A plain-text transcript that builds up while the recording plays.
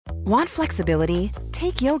Want flexibility?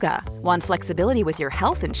 Take yoga. Want flexibility with your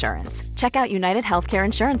health insurance? Check out United Healthcare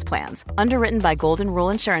Insurance Plans. Underwritten by Golden Rule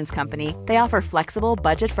Insurance Company, they offer flexible,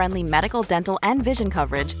 budget-friendly medical, dental, and vision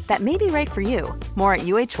coverage that may be right for you. More at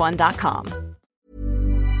uh1.com.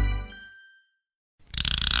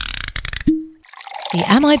 The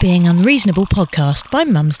Am I Being Unreasonable podcast by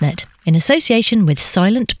Mumsnet, in association with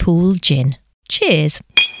Silent Pool Gin. Cheers.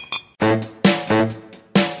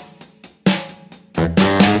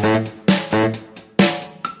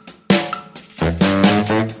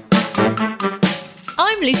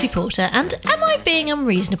 I'm Lucy Porter, and am I being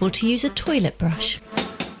unreasonable to use a toilet brush?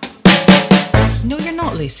 No, you're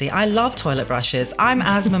not, Lucy. I love toilet brushes. I'm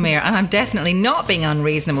Asma Mir, and I'm definitely not being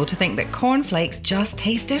unreasonable to think that cornflakes just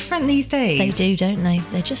taste different these days. They do, don't they?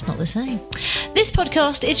 They're just not the same. This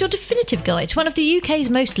podcast is your definitive guide to one of the UK's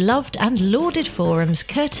most loved and lauded forums,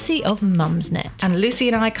 courtesy of Mumsnet. And Lucy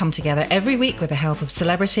and I come together every week with the help of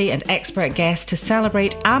celebrity and expert guests to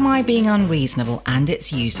celebrate Am I Being Unreasonable and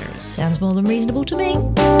its users. Sounds more than reasonable to me.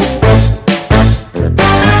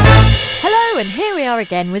 Hello, and here we are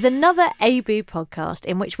again with another ABU podcast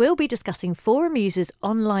in which we'll be discussing forum users'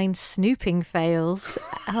 online snooping fails.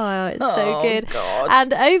 Oh, it's so good. God.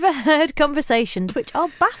 And overheard conversations which are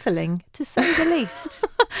baffling, to say the least.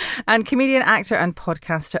 And comedian, actor and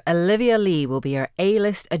podcaster Olivia Lee will be our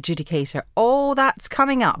A-list adjudicator. All that's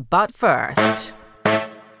coming up, but first...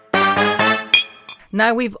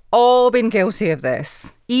 Now, we've all been guilty of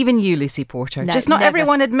this. Even you, Lucy Porter. No, just not never.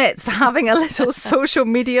 everyone admits having a little social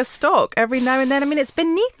media stalk every now and then. I mean, it's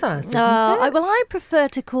beneath us, isn't it? Well, I prefer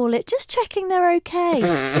to call it just checking they're okay.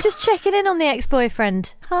 Just checking in on the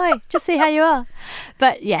ex-boyfriend. Hi, just see how you are.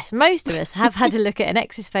 But yes, most of us have had to look at an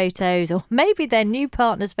ex's photos or maybe their new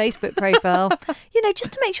partner's Facebook profile,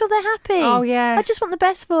 just to make sure they're happy. Oh, yes. I just want the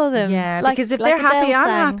best for them. Yeah, Like- because if like they're happy, Adele I'm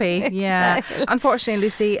sang. happy. Yeah. Exactly. Unfortunately,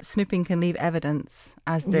 Lucy, snooping can leave evidence,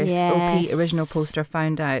 as this Yes. OP original poster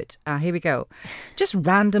found out. Here we go. Just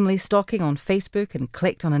randomly stalking on Facebook and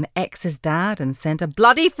clicked on an ex's dad and sent a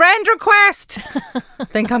bloody friend request.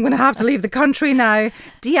 Think I'm going to have to leave the country now.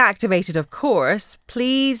 Deactivated, of course.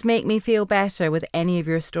 Please make me feel better with any of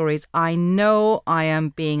your stories. I know I am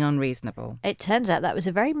being unreasonable. It turns out that was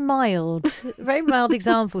a very mild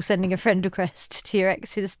example, sending a friend request to your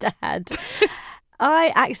ex's dad.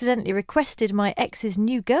 I accidentally requested my ex's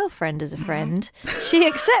new girlfriend as a friend. She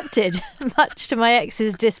accepted, much to my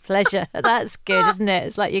ex's displeasure. That's good, isn't it?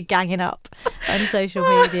 It's like you're ganging up on social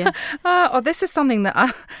media. This is something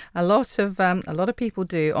that a lot of people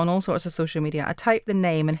do on all sorts of social media. I typed the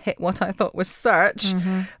name and hit what I thought was search,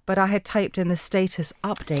 but I had typed in the status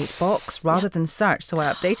update box rather than search. So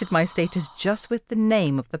I updated my status just with the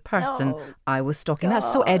name of the person I was stalking.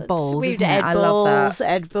 That's so Ed Balls, isn't it? I love that.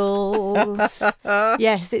 Ed Balls.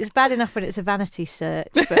 Yes, it's bad enough when it's a vanity search,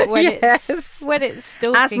 but when it's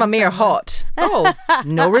stalking Asma Mir someone. hot. Oh,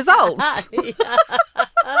 no results.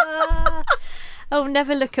 Oh,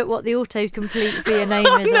 never look at what the autocomplete for your name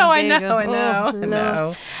is No, on I know, Google. I know, Oh, I know.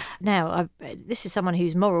 Lord. Now, this is someone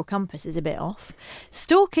whose moral compass is a bit off.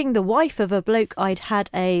 Stalking the wife of a bloke I'd had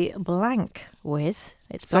a blank with.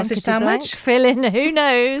 It's Sausage blankety blank. sandwich? Fill in who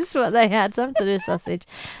knows what they had. Some sort of sausage.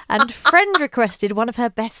 And friend requested one of her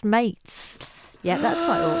best mates. Yeah, that's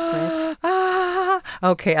quite awkward.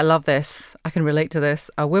 Okay, I love this. I can relate to this.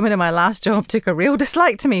 A woman in my last job took a real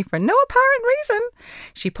dislike to me for no apparent reason.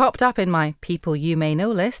 She popped up in my people you may know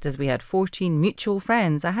list as we had 14 mutual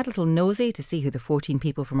friends. I had a little nosy to see who the 14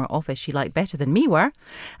 people from her office she liked better than me were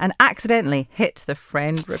and accidentally hit the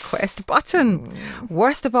friend request button.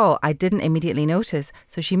 Worst of all, I didn't immediately notice,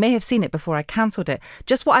 so she may have seen it before I cancelled it.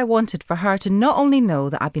 Just what I wanted, for her to not only know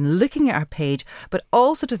that I've been looking at her page, but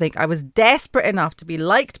also to think I was desperate enough to be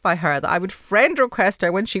liked by her that I would friend request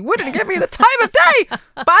her when she wouldn't give me the time of day.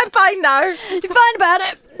 But I'm fine now. You're fine about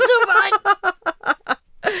it. It's all fine.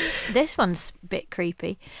 This one's a bit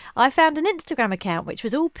creepy. I found an Instagram account which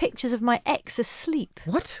was all pictures of my ex asleep.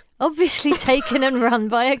 What? Obviously taken and run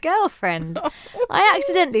by a girlfriend. I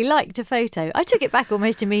accidentally liked a photo. I took it back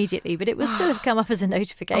almost immediately, but it would still have come up as a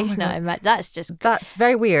notification. I imagine. That's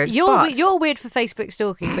very weird. You're weird for Facebook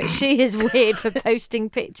stalking, but she is weird for posting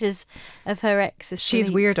pictures of her ex asleep.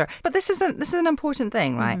 She's weirder. But this is an important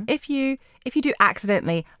thing, right? If you do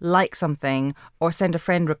accidentally like something or send a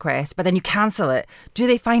friend request, but then you cancel it, do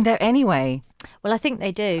they find out anyway? Well, I think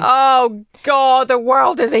they do. Oh, God, the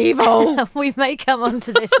world is evil. We may come on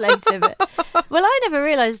to this later. But well, I never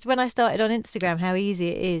realised when I started on Instagram how easy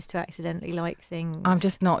it is to accidentally like things. I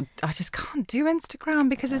just can't do Instagram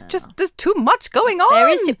because there's too much going on. There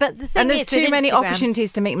is, but the thing and there's is, with too many Instagram,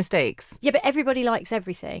 opportunities to make mistakes. Yeah, but everybody likes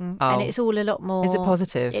everything, and it's all a lot more. Is it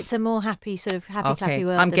positive? It's a more happy, sort of happy-clappy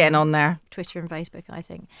world. I'm getting on there. Twitter and Facebook, I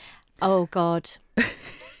think. Oh God.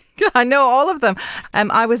 I know all of them.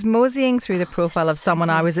 I was moseying through the profile of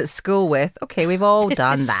someone I was at school with. Okay, we've all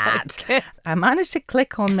done that. So I managed to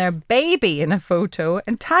click on their baby in a photo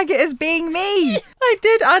and tag it as being me. I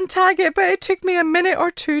did untag it, but it took me a minute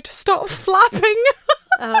or two to stop flapping.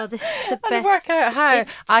 Oh, this is the best. And work out how.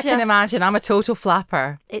 I can imagine. I'm a total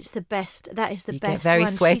flapper. It's the best. That is the best. You get very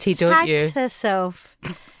one. sweaty, she don't you? Tagged herself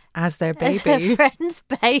as their baby. As her friend's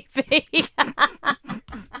baby.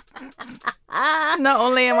 Not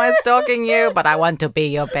only am I stalking you, but I want to be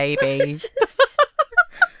your baby.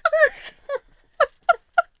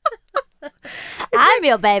 I'm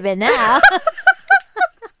your baby now.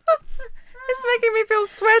 It's making me feel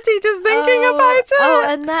sweaty just thinking about it. Oh,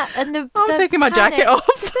 and I'm taking my jacket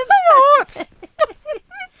off. What?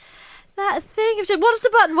 That thing of just, what's the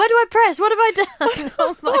button? Where do I press? What have I done?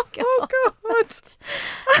 Oh my God. Oh God.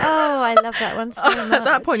 Oh, I love that one so much. At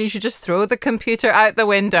that point, you should just throw the computer out the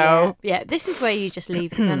window. Yeah, this is where you just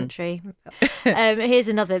leave the country. Here's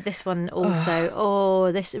another, this one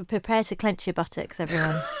also. Prepare to clench your buttocks,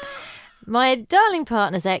 everyone. My darling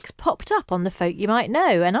partner's ex popped up on the folk you might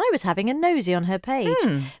know, and I was having a nosy on her page.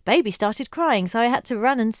 Baby started crying, so I had to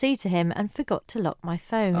run and see to him and forgot to lock my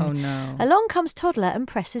phone. Oh, no. Along comes toddler and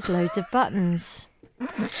presses loads of buttons.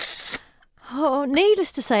 Oh,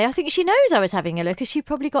 needless to say, I think she knows I was having a look, because she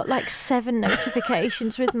probably got like 7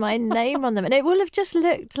 notifications with my name on them, and it will have just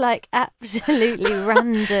looked like absolutely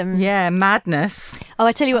random. Yeah, madness. Oh,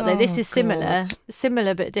 I tell you what, though, this is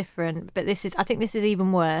similar but different. But I think this is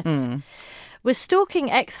even worse. Was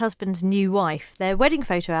stalking ex-husband's new wife, their wedding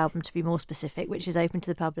photo album to be more specific, which is open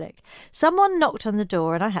to the public. Someone knocked on the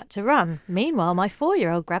door and I had to run. Meanwhile, my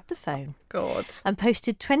 4-year-old grabbed the phone. God. And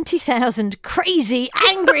posted 20,000 crazy,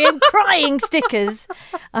 angry and crying stickers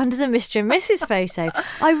under the Mr. and Mrs. photo.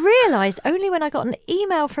 I realised only when I got an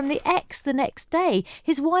email from the ex the next day,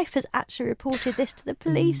 his wife has actually reported this to the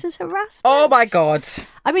police as harassment. Oh my God.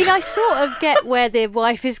 I mean, I sort of get where the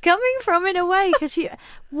wife is coming from in a way, because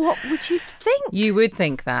what would you think? You would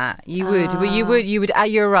think that. You would. You would.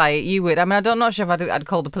 You're right. You would. I mean, I'm not sure if I'd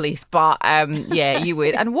call the police, but yeah, you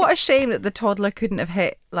would. And what a shame that the toddler couldn't have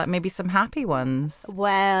hit like maybe some happy ones.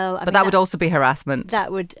 Well, but that would also be harassment.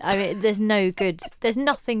 That would. I mean, there's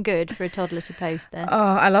nothing good for a toddler to post there.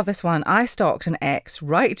 Oh, I love this one. I stalked an ex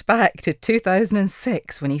right back to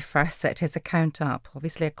 2006 when he first set his account up.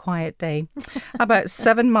 Obviously a quiet day. About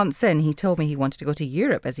 7 months in, he told me he wanted to go to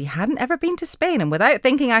Europe as he hadn't ever been to Spain. And without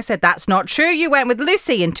thinking, I said, "That's not true. You went with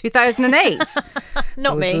Lucy in 2008.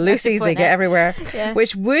 Not Those me. Lucy's, they get everywhere. Yeah.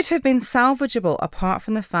 Which would have been salvageable apart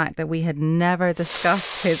from the fact that we had never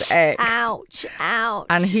discussed his ex. Ouch.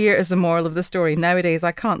 And here is the moral of the story. Nowadays,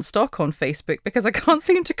 I can't stalk on Facebook because I can't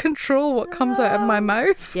seem to control what comes out of my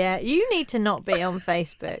mouth. Yeah, you need to not be on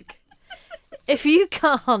Facebook. If you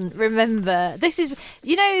can't remember, this is,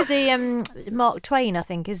 the Mark Twain, I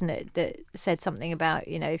think, isn't it, that said something about,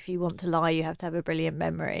 if you want to lie, you have to have a brilliant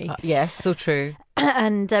memory. Yes, so true.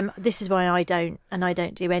 And this is why I don't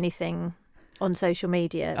do anything on social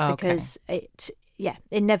media, because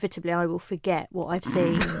inevitably I will forget what I've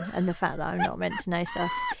seen and the fact that I'm not meant to know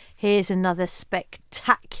stuff. Here's another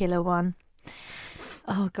spectacular one.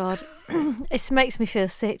 Oh, God. It makes me feel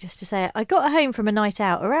sick just to say it. I got home from a night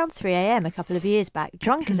out around 3 a.m. a couple of years back,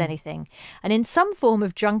 drunk as anything, and in some form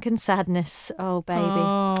of drunken sadness. Oh, baby.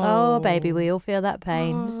 Oh, baby, we all feel that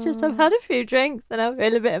pain. It's just I've had a few drinks and I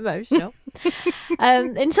feel a bit emotional.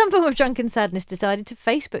 In some form of drunken sadness, decided to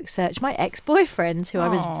Facebook search my ex-boyfriends, who I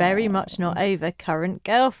was very much not over, current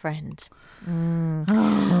girlfriend.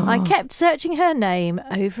 I kept searching her name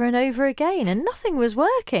over and over again and nothing was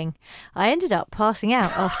working. I ended up passing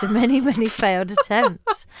out after many failed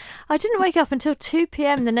attempts. I didn't wake up until 2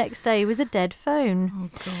 p.m. the next day with a dead phone. Oh,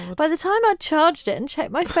 God. By the time I'd charged it and checked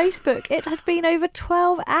my Facebook, it had been over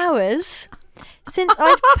 12 hours since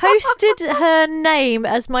I'd posted her name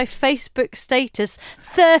as my Facebook status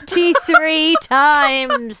 33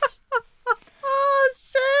 times. Oh,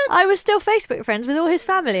 shit. I was still Facebook friends with all his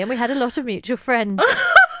family and we had a lot of mutual friends.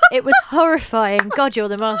 It was horrifying. God, you're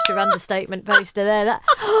the master of understatement poster there.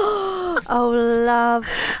 Oh, love.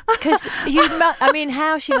 Because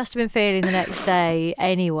how she must have been feeling the next day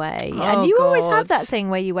anyway. And you always have that thing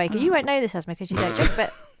where you wake up. You won't know this, Asma, because you don't drink,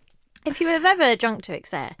 but If you have ever drunk to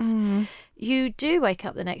excess, you do wake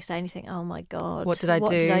up the next day and you think, oh my God, What did I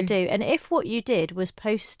do? And if what you did was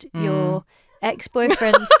post your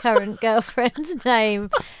ex-boyfriend's current girlfriend's name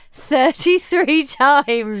 33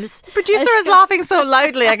 times. The producer is laughing so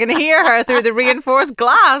loudly I can hear her through the reinforced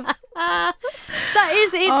glass.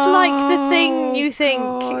 It's like the thing you think,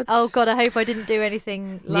 oh God, I hope I didn't do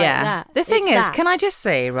anything like that. The thing is, can I just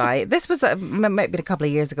say, right, this was maybe a couple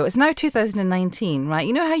of years ago. It's now 2019, right?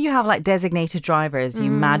 You know how you have like designated drivers,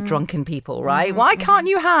 you mad drunken people, right? Why can't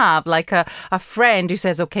you have like a friend who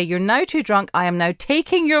says, okay, you're now too drunk. I am now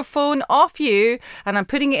taking your phone off you and I'm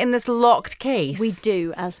putting it in this locked case. We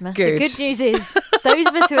do, Asma. Good. The good news is those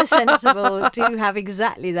of us who are sensible do have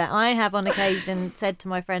exactly that. I have on occasion said to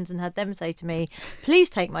my friends and had them say to me, please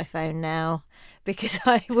take my phone now because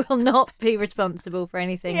I will not be responsible for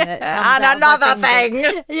anything that comes and out of another my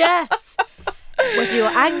fingers." thing. Yes. Whether you're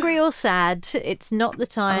angry or sad, it's not the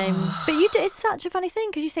time. But it's such a funny thing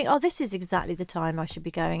because you think, oh, this is exactly the time I should be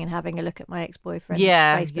going and having a look at my ex-boyfriend's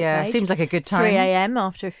Facebook page. Seems like a good time. 3 a.m.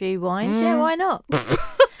 after a few wines. Yeah, why not?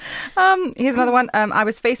 Here's another one. I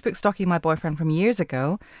was Facebook stalking my boyfriend from years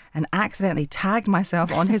ago and accidentally tagged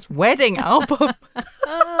myself on his wedding album.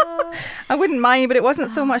 I wouldn't mind, but it wasn't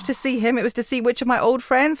so much to see him. It was to see which of my old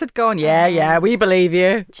friends had gone. Yeah, we believe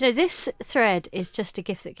you. Do you know, this thread is just a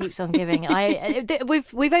gift that keeps on giving.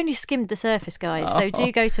 We've only skimmed the surface, guys. So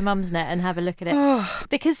do go to Mumsnet and have a look at it.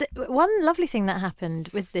 Because one lovely thing that happened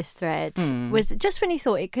with this thread was just when you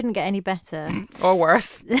thought it couldn't get any better. Or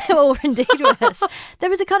worse. Or indeed worse. There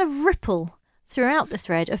was a kind of ripple throughout the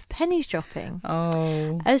thread of pennies dropping.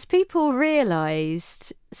 Oh. As people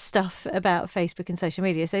realised stuff about Facebook and social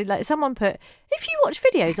media. So like someone put, if you watch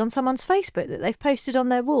videos on someone's Facebook that they've posted on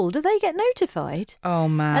their wall, do they get notified? Oh,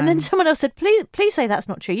 man. And then someone else said, please say that's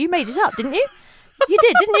not true. You made it up, didn't you? You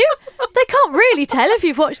did, didn't you? They can't really tell if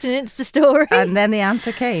you've watched an Insta story. And then the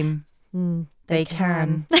answer came. They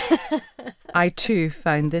can. I too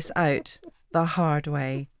found this out the hard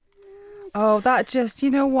way. Oh, that just, you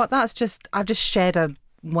know what? That's just, I've just shed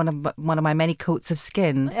one of my many coats of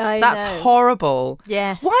skin. That's horrible.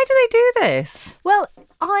 Yes. Why do they do this? Well,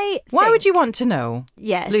 why would you want to know?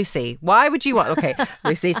 Yes. Lucy, why would you want? Okay,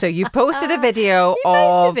 Lucy, so you posted a video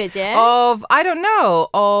of I don't know,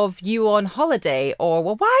 of you on holiday, or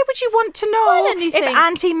well, why would you want to know if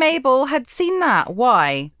Auntie Mabel had seen that?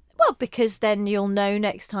 Why? Well, because then you'll know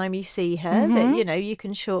next time you see her that, you know, you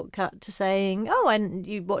can shortcut to saying, oh, and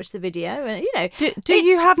you watched the video and, you know. Do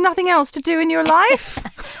you have nothing else to do in your life?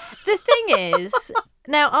 The thing is,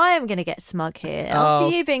 now I am going to get smug here. After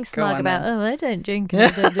you being smug about, I don't drink and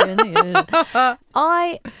I don't do anything.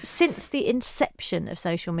 I, since the inception of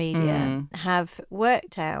social media, have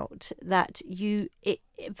worked out that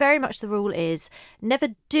very much the rule is never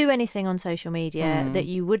do anything on social media that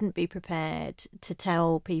you wouldn't be prepared to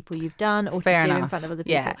tell people you've done or to do in front of other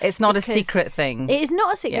people. Yeah, it's not a secret thing. It is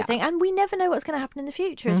not a secret thing, and we never know what's going to happen in the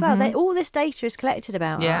future as well. All this data is collected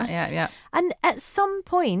about us. Yeah. And at some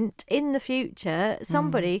point in the future,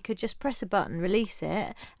 somebody could just press a button, release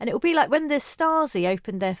it, and it will be like when the Stasi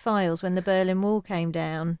opened their files when the Berlin Wall came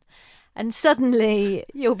down. And suddenly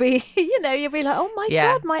you'll be like, oh my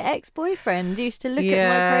God, my ex-boyfriend used to look at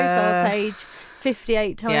my profile page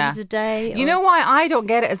 58 times a day. You know why I don't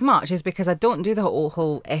get it as much is because I don't do the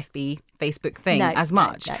whole Facebook thing as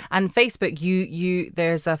much. No. And Facebook, you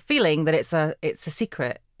there's a feeling that it's a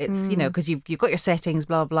secret. It's, you know, because you've got your settings,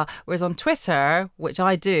 blah, blah. Whereas on Twitter, which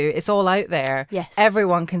I do, it's all out there. Yes.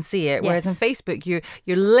 Everyone can see it. Whereas on Facebook,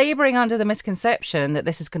 you're labouring under the misconception that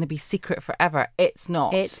this is going to be secret forever. It's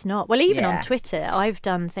not. It's not. Well, even on Twitter, I've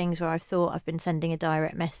done things where I've thought I've been sending a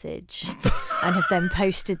direct message and have then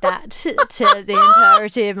posted that to the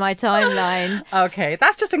entirety of my timeline. Okay,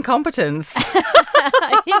 that's just incompetence.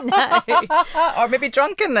 You know. Or maybe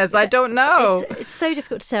drunkenness. I don't know. It's so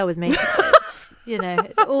difficult to tell with me. You know,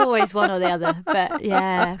 it's always one or the other. But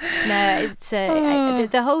yeah, no, it's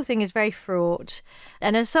the whole thing is very fraught.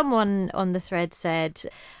 And as someone on the thread said,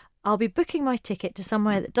 I'll be booking my ticket to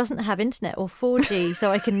somewhere that doesn't have internet or 4G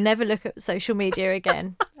so I can never look at social media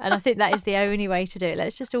again. And I think that is the only way to do it.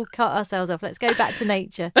 Let's just all cut ourselves off. Let's go back to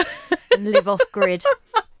nature and live off grid.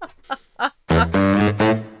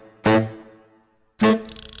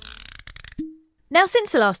 Now,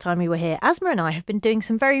 since the last time we were here, Asma and I have been doing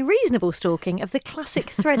some very reasonable stalking of the classic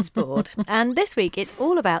Threads board. And this week, it's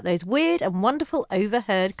all about those weird and wonderful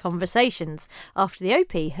overheard conversations after the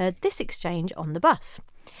OP heard this exchange on the bus.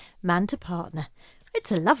 Man to partner.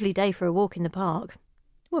 It's a lovely day for a walk in the park.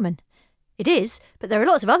 Woman. It is, but there are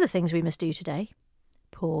lots of other things we must do today.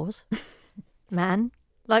 Pause. Man.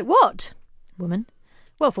 Like what? Woman.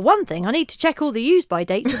 Well, for one thing, I need to check all the use-by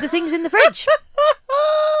dates of the things in the fridge.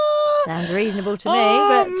 Sounds reasonable to me. Oh,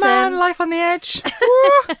 but, man, life on the edge.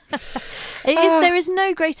 There is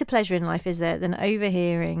no greater pleasure in life, is there, than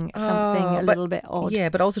overhearing something a little bit odd. Yeah,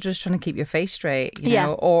 but also just trying to keep your face straight, you Yeah.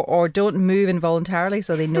 know, or don't move involuntarily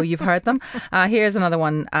so they know you've heard them. Here's another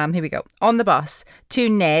one. Here we go. On the bus, 2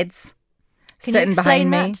 Neds. Can Sitting you explain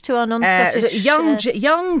behind me, that to our non-Scottish...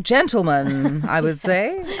 young gentlemen, I would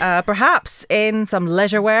say, perhaps in some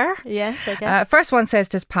leisure wear. Yes, okay. First one says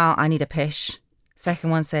to his pal, "I need a pish."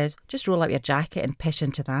 Second one says, "Just roll up your jacket and pish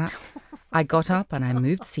into that." I got up and I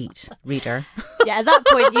moved seat. Reader. Yeah, at that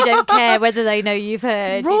point you don't care whether they know you've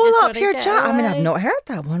heard. Roll up your jacket. I mean, I've not heard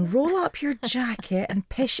that one. Roll up your jacket and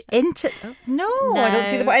pish into... No, I don't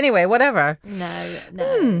see the... Anyway, whatever.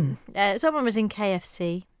 No. Someone was in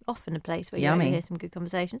KFC. Often a place where you overhear some good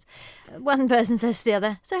conversations. One person says to the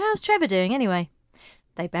other, "So how's Trevor doing anyway?"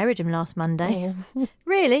 "They buried him last Monday."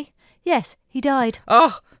 "Really?" "Yes, he died."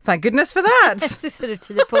 Oh, thank goodness for that. It's sort of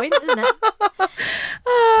to the point, isn't it?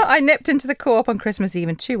 I nipped into the Co-op on Christmas Eve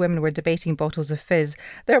and 2 women were debating bottles of fizz.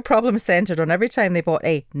 Their problem centred on every time they bought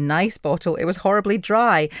a nice bottle, it was horribly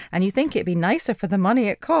dry, and you think it'd be nicer for the money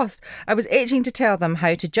it cost. I was itching to tell them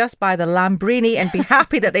how to just buy the Lambrini and be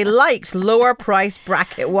happy that they liked lower price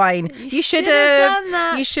bracket wine. You should have done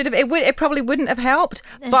that. You should have. It probably wouldn't have helped,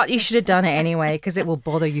 but you should have done it anyway because it will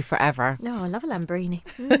bother you forever. No, I love a Lambrini.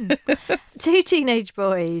 2 teenage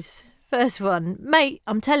boys. First one, "Mate,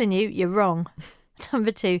 I'm telling you, you're wrong."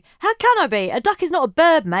 Number 2, "How can I be? A duck is not a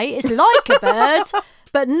bird, mate. It's like a bird,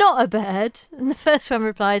 but not a bird." And the first one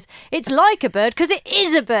replies, "It's like a bird because it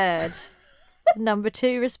is a bird." Number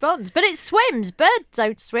 2 responds, "But it swims. Birds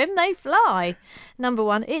don't swim, they fly." Number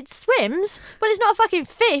 1, "It swims? Well, it's not a fucking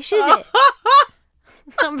fish, is it?"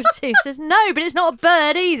 Number 2 says, "No, but it's not a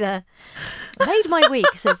bird either." "Made my week,"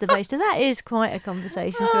 says the poster. That is quite a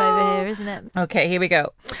conversation to overhear, isn't it? Okay, here we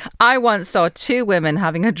go. I once saw 2 women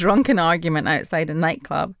having a drunken argument outside a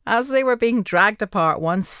nightclub. As they were being dragged apart,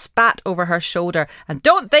 one spat over her shoulder and,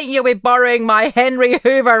 "Don't think you'll be borrowing my Henry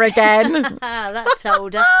Hoover again." That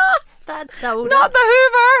told her. That told her. Not the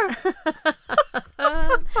Hoover.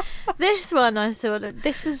 This one I saw.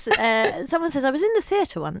 This was someone says, "I was in the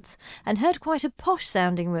theatre once and heard quite a posh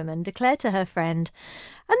sounding woman declare to her friend,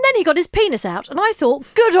 'And then he got his penis out and I thought,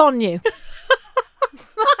 good on you.'"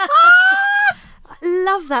 I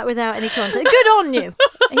love that without any context. Good on you.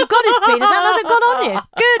 He got his penis out and I thought, good on you.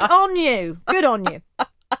 Good on you. Good on you.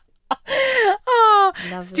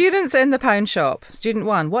 Students in the pound shop. Student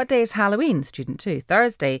 1, "What day is Halloween?" Student 2,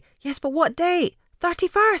 "Thursday." "Yes, but what date?"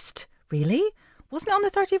 31st. "Really? Wasn't it on the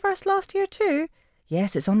 31st last year too?"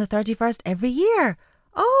 "Yes, it's on the 31st every year."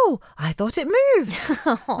 "Oh, I thought it moved."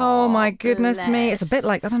 Oh my goodness me. It's a bit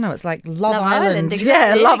like, I don't know, it's like Love Island. Exactly.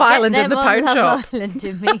 Yeah, Love Get Island in them the on pound Love shop. Island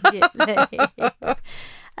immediately.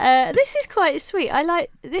 This is quite sweet. I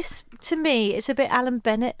like this. To me, it's a bit Alan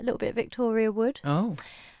Bennett, a little bit Victoria Wood. Oh.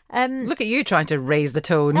 Look at you trying to raise the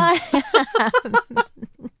tone. Imagine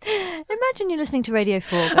you're listening to Radio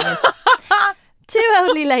 4, guys. 2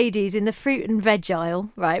 elderly ladies in the fruit and veg aisle,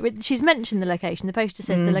 right? She's mentioned the location. The poster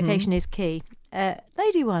says the location is key.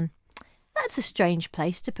 Lady 1, "That's a strange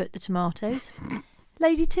place to put the tomatoes."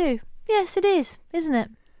 Lady 2, "Yes, it is, isn't it?"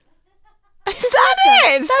 Is that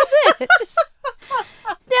it? That's it. Just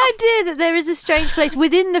the idea that there is a strange place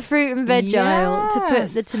within the fruit and veg aisle to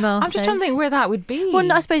put the tomatoes. I'm just trying to think where that would be.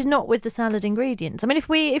 Well, I suppose not with the salad ingredients. I mean, if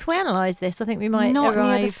we analyse this, I think we might not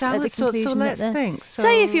arrive near the salad. at the conclusion So let's that think.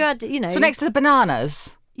 say if you had, So next to the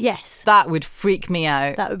bananas. Yes. That would freak me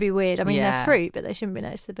out. That would be weird. I mean, Yeah. they're fruit, but they shouldn't be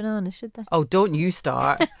next to the bananas, should they? Oh, don't you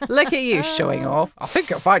start. Look at you showing off. I think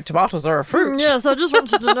you'll find tomatoes are a fruit. Yes, I just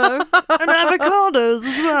wanted to know. And avocados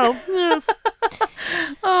as well. Yes.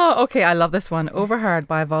 Oh, okay. I love this one. Overheard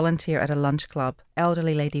by a volunteer at a lunch club.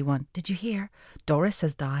 Elderly lady 1, "Did you hear? Doris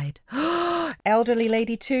has died." Elderly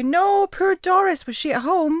lady 2, "No, poor Doris. Was she at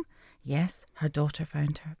home?" "Yes, her daughter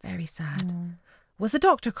found her. Very sad." "Was the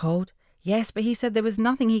doctor called?" "Yes, but he said there was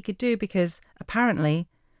nothing he could do because apparently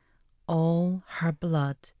all her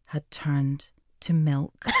blood had turned to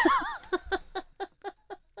milk."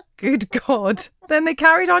 Good God. Then they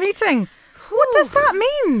carried on eating. What does that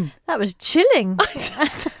mean? That was chilling.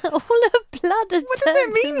 All her blood had What does it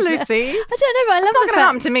turned mean, to milk. Lucy? I don't know, but I love It's not the going to fact.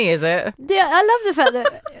 happen to me, is it? Yeah, I love the fact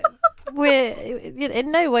that we're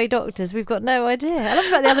in no way doctors. We've got no idea. I love the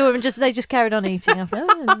fact the other women just carried on eating.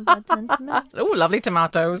 Oh, lovely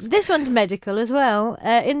tomatoes. This one's medical as well.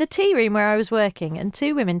 In the tea room where I was working, and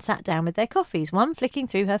 2 women sat down with their coffees, one flicking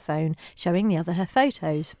through her phone, showing the other her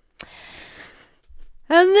photos.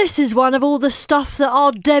 "And this is one of all the stuff that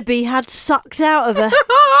our Debbie had sucked out of her."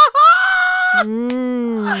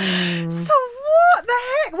 So what the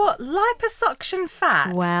heck? What liposuction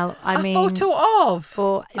fat? Well, I a mean, photo of.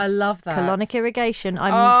 or I love that. colonic irrigation.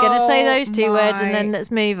 I'm going to say those two words and then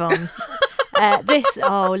let's move on.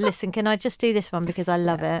 Listen, can I just do this one because I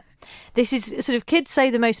love it? This is sort of kids say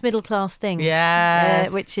the most middle class things,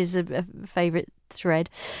 which is a favourite thread.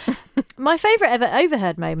 My favourite ever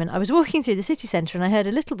overheard moment, I was walking through the city centre and I heard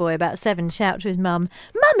a little boy about 7 shout to his mum,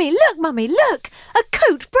 Mummy, look, a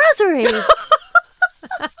coat brasserie.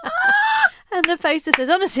 And the poster says,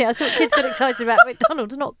 honestly, I thought kids got excited about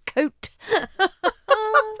McDonald's, not coat.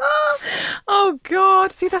 Oh,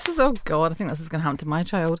 God. See, this is, oh, God, I think this is going to happen to my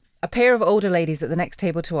child. A pair of older ladies at the next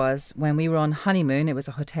table to us, when we were on honeymoon, it was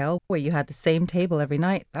a hotel where you had the same table every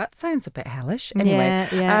night. That sounds a bit hellish. Anyway,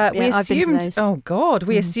 we assumed,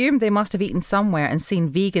 we assumed they must have eaten somewhere and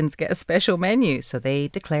seen vegans get a special menu. So they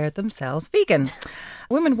declared themselves vegan.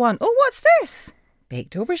 Woman 1, oh, what's this?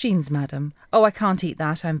 Baked aubergines, madam. Oh, I can't eat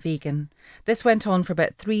that. I'm vegan. This went on for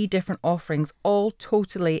about 3 different offerings, all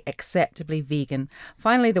totally acceptably vegan.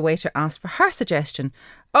 Finally, the waiter asked for her suggestion.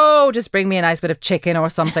 Oh, just bring me a nice bit of chicken or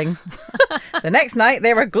something. The next night,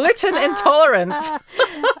 they were gluten intolerant.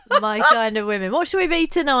 My kind of women. What should we be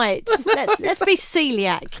tonight? Let's be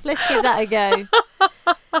celiac. Let's give that a go.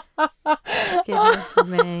 Goodness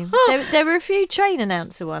me. There were a few train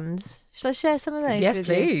announcer ones. Shall I share some of those? Yes, with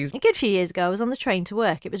please. You? A good few years ago, I was on the train to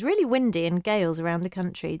work. It was really windy and gales around the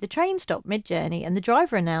country. The train stopped mid-journey and the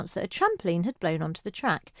driver announced that a trampoline had blown onto the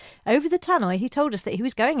track. Over the tannoy, he told us that he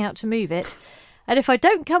was going out to move it. And if I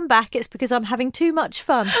don't come back, it's because I'm having too much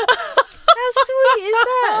fun. How sweet is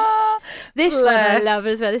that? This one I love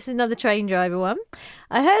as well. This is another train driver one.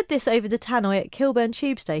 I heard this over the tannoy at Kilburn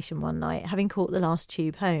Tube Station one night, having caught the last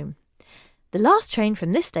tube home. The last train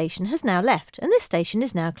from this station has now left, and this station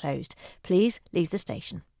is now closed. Please leave the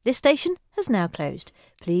station. This station has now closed.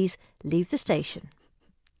 Please leave the station.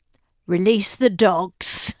 Release the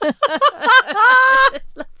dogs.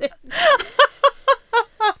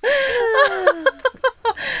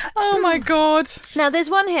 Oh my God. Now there's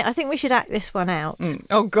one here. I think we should act this one out.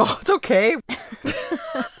 Oh God, okay.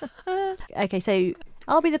 Okay, so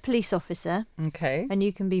I'll be the police officer. Okay. And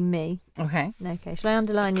you can be me. Okay. Okay, shall I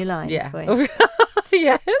underline your lines for you?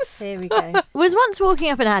 Yeah. Yes. Here we go. Was once walking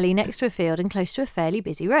up an alley next to a field and close to a fairly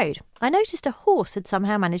busy road. I noticed a horse had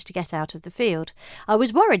somehow managed to get out of the field. I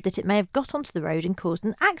was worried that it may have got onto the road and caused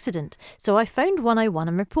an accident, so I phoned 101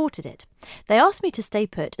 and reported it. They asked me to stay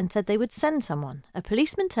put and said they would send someone. A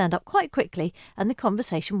policeman turned up quite quickly and the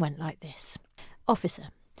conversation went like this. Officer,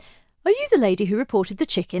 are you the lady who reported the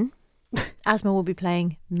chicken? Asma will be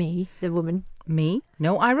playing me, the woman. Me?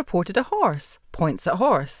 No, I reported a horse. Points at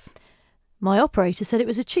horse. My operator said it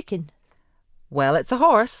was a chicken. Well, it's a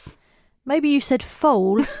horse. Maybe you said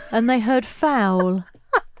foal and they heard foul.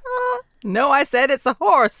 No, I said it's a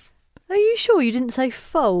horse. Are you sure you didn't say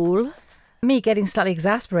foal? Me getting slightly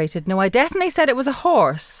exasperated. No, I definitely said it was a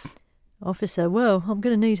horse. Officer, well, I'm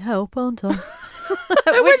going to need help, aren't I?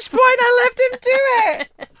 At which point I left him to it.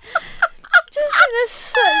 Just in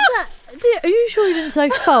this, are you sure you didn't say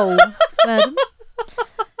foal, madam?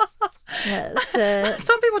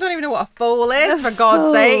 Some people don't even know what a foal is, for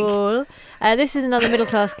God's sake. This is another middle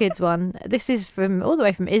class kids one. This is from all the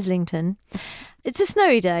way from Islington. It's a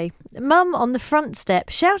snowy day. Mum on the front step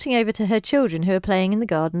shouting over to her children who are playing in the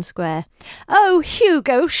garden square. Oh,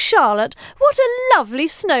 Hugo, Charlotte, what a lovely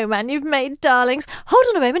snowman you've made, darlings. Hold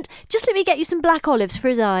on a moment. Just let me get you some black olives for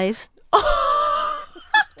his eyes.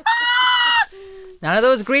 None of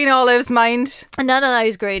those green olives, mind. None of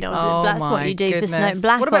those green olives. Oh, that's what you do goodness. for snow.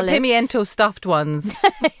 Black What about olives. pimiento stuffed ones?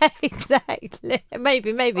 Exactly.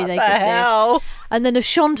 Maybe What they the could hell? do. And then a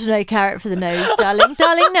chantenay carrot for the nose, darling.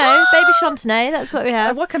 Darling, no. Baby chantenay, that's what we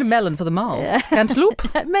have. What kind of melon for the mouth?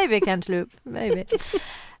 Cantaloupe? Maybe a cantaloupe, maybe.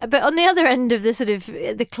 But on the other end of the sort of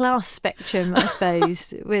the class spectrum, I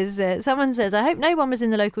suppose, was someone says, I hope no one was in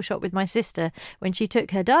the local shop with my sister when she took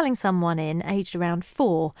her darling someone in, aged around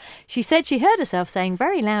 4. She said she heard herself saying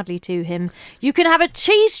very loudly to him, you can have a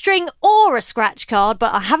cheese string or a scratch card,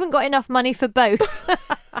 but I haven't got enough money for both.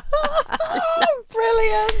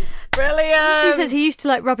 Brilliant. Brilliant. She says he used to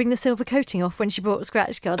like rubbing the silver coating off when she bought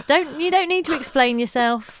scratch cards. You don't need to explain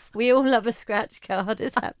yourself. We all love a scratch card.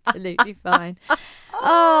 It's absolutely fine.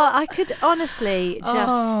 Oh, I could honestly just...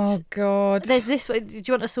 Oh, God. There's this one. Do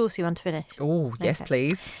you want a saucy one to finish? Oh, yes,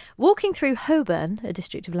 please. Walking through Holborn, a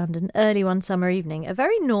district of London, early one summer evening, a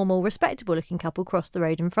very normal, respectable-looking couple crossed the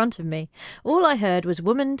road in front of me. All I heard was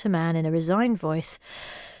woman to man in a resigned voice.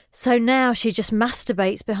 So now she just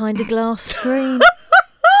masturbates behind a glass screen.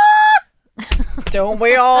 Don't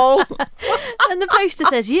we all? And the poster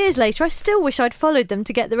says, years later, I still wish I'd followed them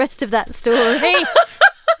to get the rest of that story.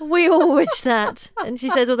 We all wish that. And she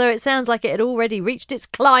says, although it sounds like it had already reached its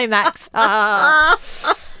climax.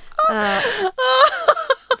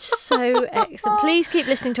 So excellent. Please keep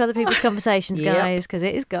listening to other people's conversations, guys, because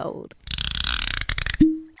it is gold.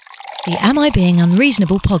 The Am I Being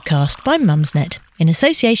Unreasonable podcast by Mumsnet in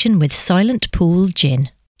association with Silent Pool Gin.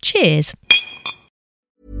 Cheers.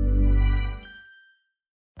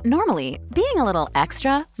 Normally, being a little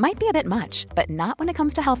extra might be a bit much, but not when it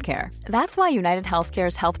comes to healthcare. That's why United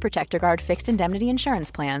Healthcare's Health Protector Guard fixed indemnity insurance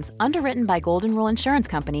plans, underwritten by Golden Rule Insurance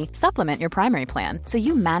Company, supplement your primary plan so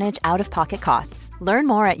you manage out-of-pocket costs. Learn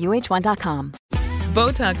more at uh1.com.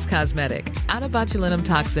 Botox Cosmetic, out of botulinum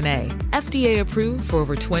toxin A, FDA approved for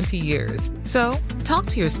over 20 years. So, talk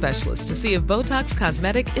to your specialist to see if Botox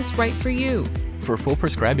Cosmetic is right for you. For full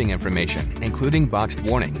prescribing information, including boxed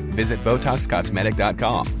warning, visit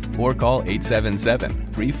BotoxCosmetic.com or call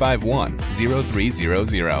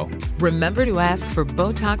 877-351-0300. Remember to ask for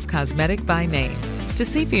Botox Cosmetic by name. To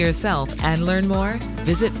see for yourself and learn more,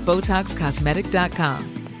 visit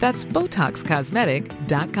BotoxCosmetic.com. That's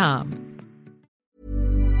BotoxCosmetic.com.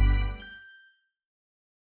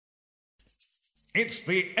 It's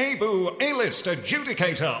the ABU A-List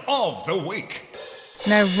Adjudicator of the Week.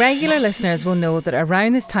 Now, regular listeners will know that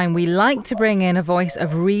around this time we like to bring in a voice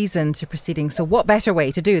of reason to proceedings. So what better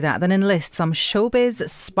way to do that than enlist some showbiz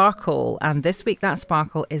sparkle? And this week that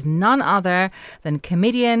sparkle is none other than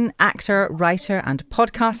comedian, actor, writer and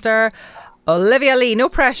podcaster Olivia Lee. No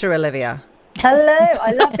pressure, Olivia. Hello,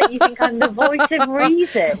 I love that you think I'm the voice of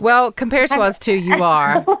reason. Well, compared to us two, you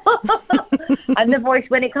are. I'm the voice,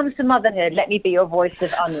 when it comes to motherhood, let me be your voice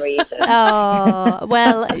of unreason. Oh,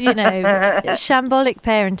 well, you know, shambolic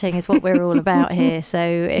parenting is what we're all about here. So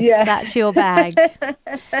if that's your bag.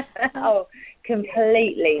 Oh,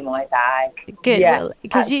 completely my bag. Good, yes,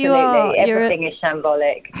 because you are everything is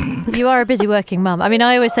shambolic. You are a busy working mum. I mean,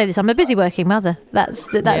 I always say this: I'm a busy working mother. That's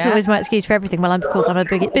always my excuse for everything. Well, of course, I'm a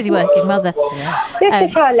busy working mother. This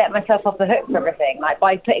is how I let myself off the hook for everything. Like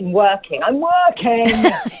by putting working, I'm working.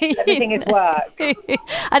 Everything is work.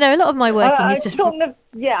 I know a lot of my working is just.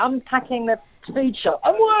 I'm packing the food shop.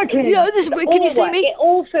 I'm working. Yeah, can you see me? It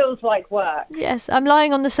all feels like work. Yes, I'm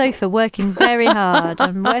lying on the sofa working very hard.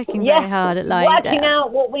 I'm working very hard at lying working down.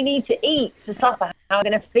 out what we need to eat for supper. How we're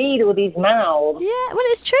going to feed all these mouths. Yeah, well,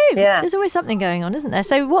 it's true. Yeah. There's always something going on, isn't there?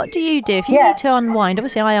 So what do you do if you need to unwind?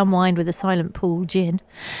 Obviously, I unwind with a Silent Pool Gin.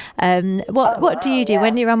 What do you do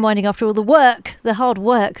when you're unwinding after all the work, the hard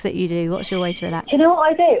work that you do? What's your way to relax? You know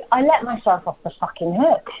what I do? I let myself off the fucking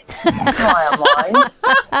hook. That's how I unwind.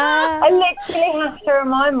 I literally have to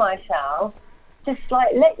remind myself, just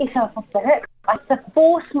like, let yourself off the hook. I have to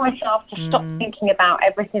force myself to stop thinking about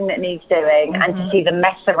everything that needs doing and to see the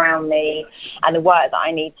mess around me and the work that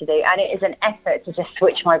I need to do. And it is an effort to just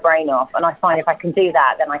switch my brain off. And I find if I can do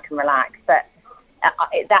that, then I can relax. But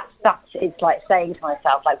it's like saying to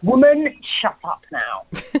myself, like, woman, shut up now.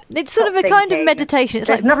 It's sort of a kind of meditation. It's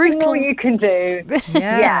There's like nothing brutal. more you can do.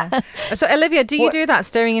 Yeah. So, Olivia, do you do that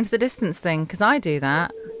staring into the distance thing? Because I do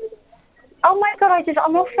that. Oh my God,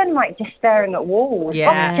 I'm often like just staring at walls.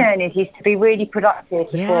 Yeah. Bus journeys used to be really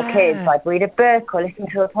productive before kids. I'd read a book or listen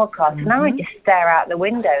to a podcast. And now I just stare out the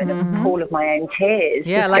window in a pool of my own tears.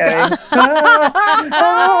 Yeah, just like going,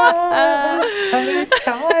 I'm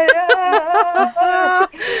tired.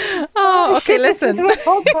 Oh, okay, listen. It's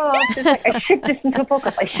like, I should listen to a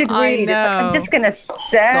podcast. I should read. It's like, I'm just going to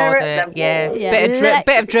stare at them. Yeah.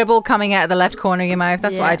 Bit of dribble coming out of the left corner of your mouth.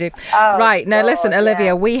 That's what I do. Oh, right, now God, listen,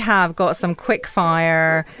 Olivia, we have got some quick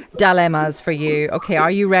fire dilemmas for you. Okay,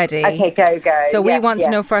 are you ready? Okay, go. So we want to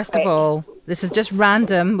know, first of all, this is just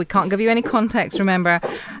random. We can't give you any context, remember.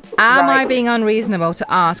 Am I being unreasonable to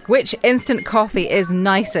ask which instant coffee is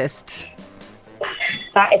nicest?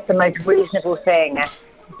 That is the most reasonable thing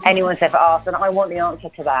anyone's ever asked, and I want the answer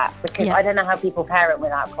to that because I don't know how people parent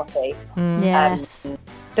without coffee. Yes.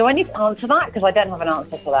 Do I need to answer that? Because I don't have an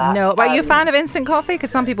answer for that. No. Are you a fan of instant coffee?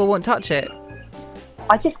 Because some people won't touch it.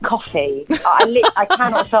 I just coffee. I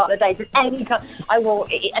cannot start the day with any kind. I will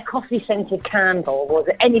a coffee-scented candle or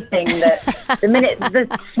anything that the minute the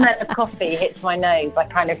smell of coffee hits my nose, I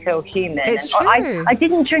kind of feel human. It's true. I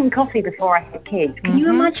didn't drink coffee before I had kids. Can you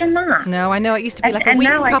imagine that? No, I know. It used to be like a weak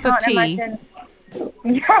cup of tea.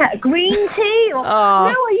 Imagine, green tea. No,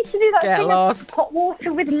 I used to do that Get thing lost. of hot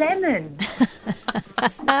water with lemon.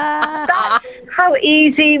 That's how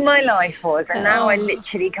easy my life was, and now I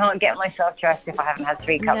literally can't get myself dressed if I haven't had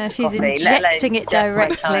 3 cups of she's coffee. injecting it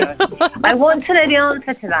directly. I want to know the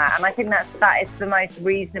answer to that, and I think that is the most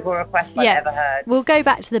reasonable request I've ever heard. We'll go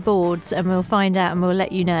back to the boards and we'll find out and we'll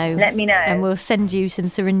let you know. Let me know. And we'll send you some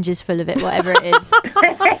syringes full of it, whatever it is.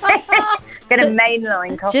 Get a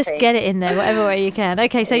mainline coffee. Just get it in there, whatever way you can.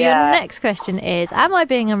 Okay, so your next question is, am I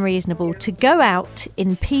being unreasonable to go out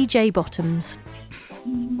in PJ bottoms?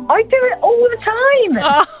 I do it all the time.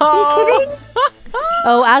 Are you kidding?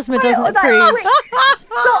 Oh, Asma doesn't approve.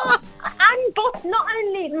 And not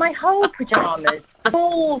only my whole pyjamas,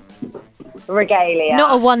 full regalia.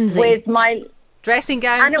 Not a onesie. With my dressing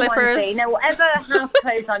gown, slippers. Onesie. Now, whatever house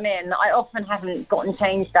clothes I'm in, I often haven't gotten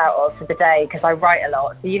changed out of for the day because I write a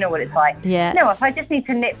lot, so you know what it's like. Yes. No, if I just need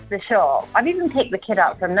to nip to the shop, I've even picked the kid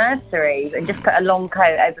up from nursery and just put a long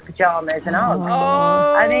coat over pyjamas and Uggs.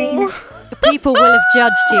 I mean, people will have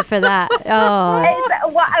judged you for that. Oh,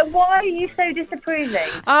 why are you so disapproving?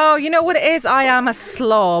 Oh, you know what it is? I am a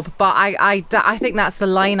slob, but I think that's the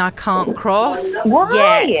line I can't cross.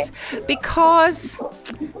 Why? Yet. Because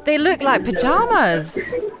they look like pyjamas.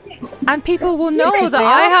 And people will know that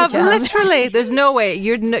I have pajamas. literally. There's no way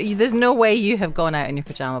there's no way you have gone out in your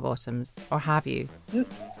pajama bottoms, or have you?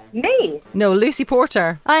 Me? No, Lucy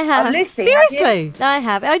Porter. I have. Oh, Lucy, Seriously? I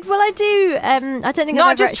have. I do. I don't think Not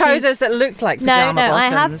I've ever just actually... trousers that look like pajama No,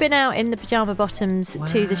 bottoms. I have been out in the pajama bottoms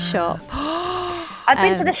to the shop. I've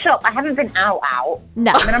been to the shop. I haven't been out.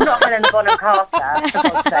 No. I mean, I'm not Helen Bonham Carter, for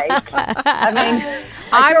God's sake. I mean,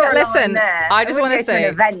 I just want to say,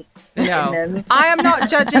 an event no, I am not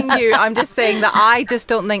judging you. I'm just saying that I just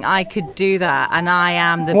don't think I could do that, and I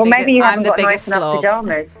am the maybe you haven't I'm the got biggest nice enough slob.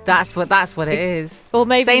 pajamas. That's what it is. Or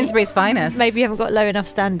maybe Sainsbury's finest. Maybe you haven't got low enough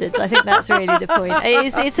standards. I think that's really the point.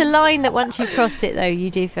 It's a line that once you've crossed it, though, you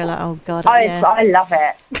do feel like, oh God. I love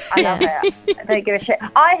it. I love it. I don't give a shit.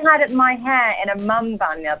 I had my hair in a mum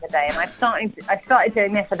bun the other day, and I started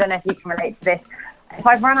doing this. I don't know if you can relate to this. If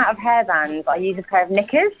I've run out of hairbands, I use a pair of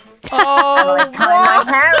knickers. Oh, and I tie my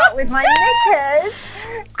hair up with my knickers.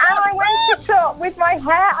 And I went to shop with my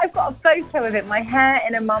hair. I've got a photo of it. My hair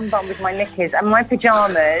in a mum bun with my knickers and my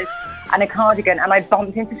pyjamas and a cardigan. And I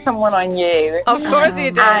bumped into someone I knew. Of course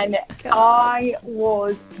you did. And I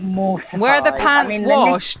was mortified. Were the pants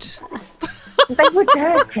washed? They were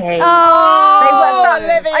dirty. Oh, they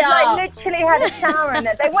were. Olivia. I literally had a shower in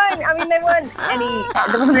it. They weren't. I mean, there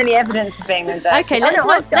wasn't any evidence of being dirty. Okay, let's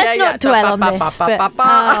not dwell on this. But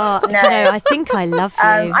do you know, I think I love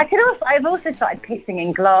you. I've also started pissing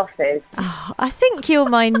in glasses. Oh, I think you're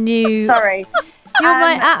my new. Sorry. You're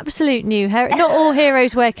my absolute new hero. Not all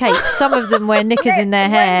heroes wear capes. Some of them wear knickers in their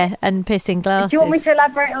hair and piss in glasses. Do you want me to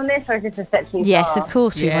elaborate on this, or is this a step too far? Yes, of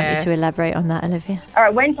course we want you to elaborate on that, Olivia. All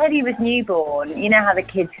right, when Teddy was newborn, you know how the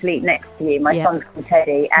kids sleep next to you? My son's called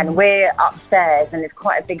Teddy, and we're upstairs, and there's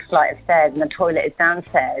quite a big flight of stairs, and the toilet is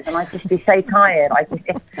downstairs, and I'd just be so tired.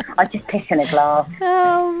 I just piss in a glass.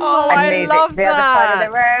 Oh, I love it to the other side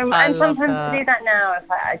of the room. I and love sometimes that. I do that now.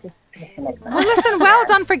 I just piss in a glass. Well, listen, well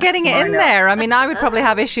done for getting it in there. I mean, I would probably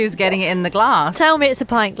have issues getting it in the glass. Tell me it's a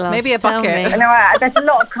pint glass. Maybe a Tell bucket. me. No, there's a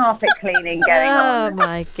lot of carpet cleaning going on. Oh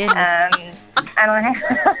my goodness. And I have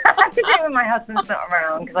to do it when my husband's not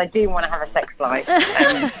around because I do want to have a sex life.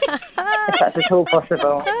 If that's at all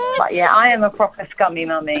possible. But yeah, I am a proper scummy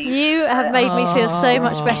mummy. You have made me feel so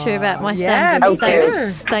much better about my standards.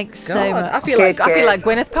 Thanks. Thanks so much. I feel like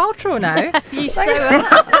Gwyneth Paltrow now. You so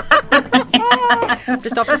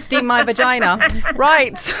Just have to steam my vagina.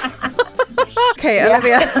 Right. Okay,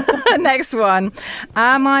 Olivia. Next one.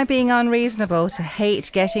 Am I being unreasonable to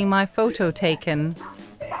hate getting my photo taken?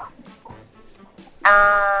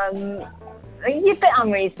 You're a bit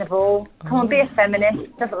unreasonable. Come on, be a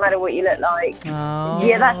feminist. Doesn't matter what you look like. Oh.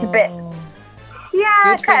 Yeah, that's a bit. Yeah,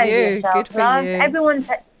 Good for you. Good for love. you.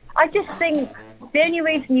 I just think the only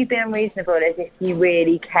reason you'd be unreasonable is if you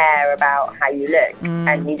really care about how you look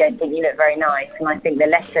and you don't think you look very nice. And I think the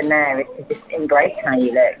lesson there is to just embrace how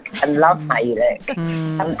you look and love how you look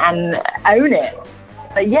and own it.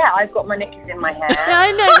 But yeah, I've got my knickers in my hair.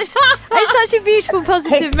 I know. It's such a beautiful,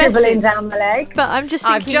 positive dribbling message. down my leg. But I'm just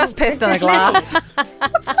I've thinking... just pissed on a glass.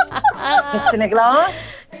 Pissed in a glass.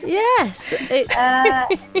 Yes. It's...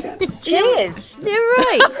 Cheers. You're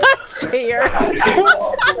right. Cheers.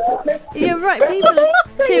 You're right. People are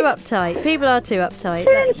too uptight. People are too uptight.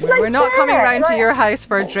 We're not coming round to your house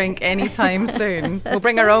for a drink anytime soon. We'll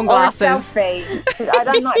bring our own Or a glasses. selfie. I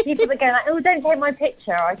don't like people that go like, oh, don't take my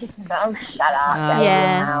picture. I just think, oh, shut up.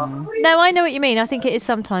 Yeah. No, I know what you mean. I think it is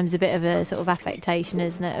sometimes a bit of a sort of affectation,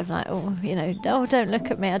 isn't it? Of like, oh, don't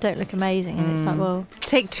look at me. I don't look amazing. And it's like, well,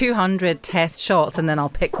 Take 200 test shots and then I'll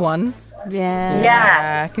pick one.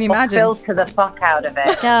 yeah. Can you imagine? Filter the fuck out of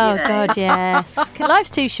it. Oh, God, yes.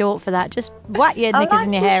 Life's too short for that. Just whack your knickers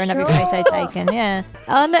in your hair and have your photo taken. Yeah.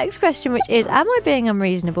 Our next question, which is, am I being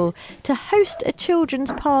unreasonable to host a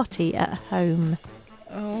children's party at home?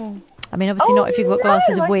 Oh. I mean, obviously not if you've got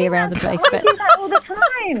glasses of wee around the place, but I do that all the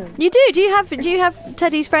time. you do. Do you have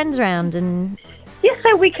Teddy's friends around and? Yes,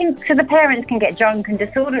 so the parents can get drunk and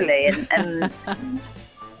disorderly, and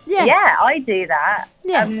Yes. yeah, I do that.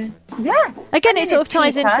 Yes. Yeah. Again, I it mean, sort of it's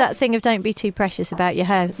ties into cheaper. that thing of don't be too precious about your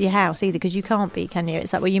house either, because you can't be, can you?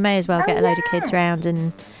 It's like, well, you may as well get a load of kids round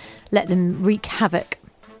and let them wreak havoc.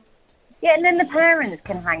 Yeah, and then the parents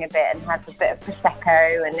can hang a bit and have a bit of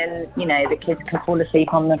Prosecco, and then, the kids can fall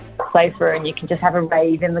asleep on the sofa and you can just have a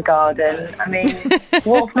rave in the garden. I mean,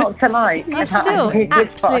 what's not to like? You're still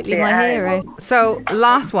absolutely my hero. So,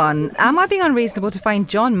 last one. Am I being unreasonable to find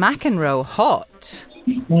John McEnroe hot?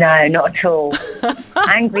 No, not at all.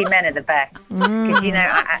 Angry men are the best.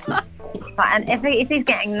 Because, and if he's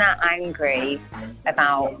getting that angry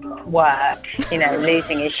about work,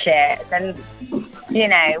 losing his shit, then,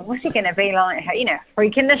 what's he going to be like?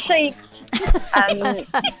 Freaking the sheep.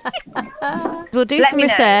 We'll do Let some me know.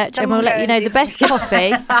 research and we'll Someone let go you know and the do- best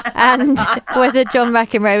coffee and whether John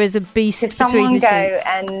McEnroe is a beast Could between someone the go sheets.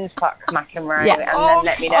 and fuck McEnroe Yeah. and then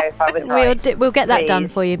let me know if I was right? We'll get that done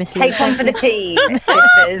Please. for you, Missy. Take one for the team,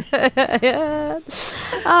 sisters.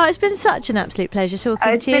 Oh, it's been such an absolute pleasure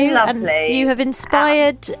talking It's to you. been lovely. And you have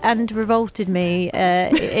inspired and revolted me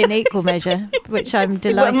in equal measure, which I'm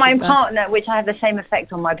delighted My by. partner, which I have the same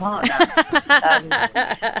effect on my partner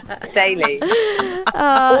daily.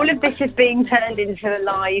 All of this is being turned into a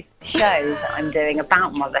live show that I'm doing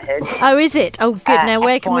about motherhood. Oh, is it? Oh, good. Now,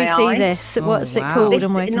 where can we see FYI. this? What's it wow. called? This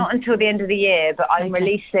And where is can... not until the end of the year, but I'm Okay.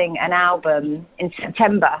 releasing an album in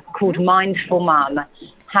September called Mindful Mum,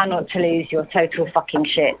 How Not to Lose Your Total Fucking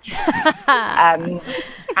Shit.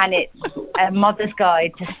 And it's a mother's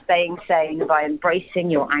guide to staying sane by embracing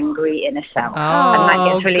your angry inner self. And that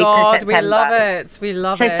Oh, gets released in God, September. we love it. We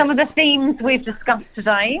love So it. some of the themes we've discussed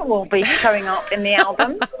today will be showing up in the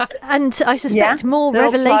album. And I suspect Yeah, more little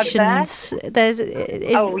plug revelations.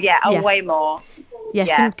 Way more. Yes,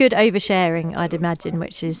 yeah. some good oversharing, I'd imagine,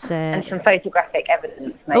 which is... And some photographic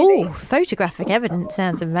evidence, maybe. Oh, photographic evidence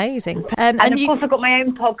sounds amazing. And of course, I've got my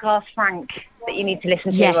own podcast, Frank, that you need to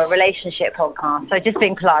listen to, Yes. a relationship podcast. So just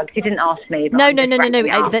being plugged. You didn't ask me. But No. I'm just ranking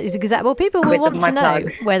up. That is exactly. Well, people will With want my to know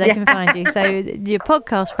plugs. where they Yeah. can find you. So your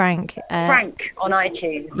podcast, Frank. Frank on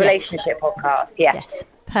iTunes, relationship podcast. Yeah. Yes.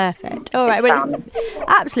 Perfect. All right. Well, fun.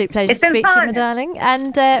 absolute pleasure to It's been speak to you, fun. my darling.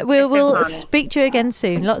 And we'll fun. speak to you again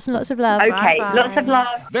soon. Lots and lots of love. Okay. Bye-bye. Lots of love.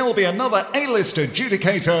 There'll be another A-list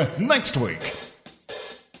adjudicator next week.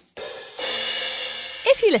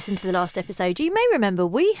 If you listened to the last episode, you may remember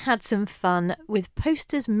we had some fun with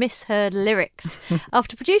posters misheard lyrics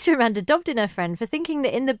after producer Amanda dobbed in her friend for thinking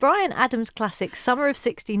that in the Bryan Adams classic Summer of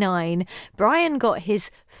 '69, Brian got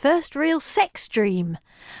his first real sex dream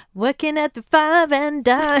working at the 5 and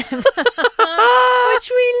dime. Which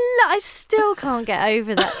I still can't get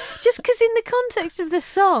over that. Just because in the context of the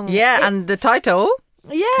song. Yeah, and the title.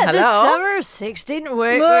 Yeah, Hello? the summer of 16.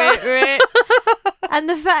 Work. And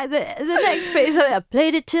the fact that the next bit is like, I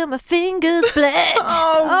played it till my fingers bled.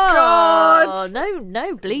 Oh, God.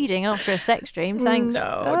 No bleeding after a sex dream, thanks.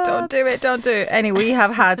 No, don't do it. Anyway, we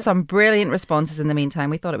have had some brilliant responses in the meantime.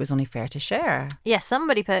 We thought it was only fair to share. Yes,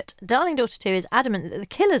 somebody put, Darling Daughter 2 is adamant that the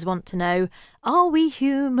killers want to know, are we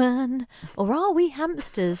human or are we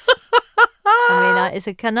hamsters? I mean, it's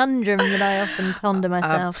a conundrum that I often ponder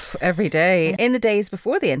myself. Every day. In the days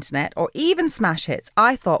before the internet or even smash hits,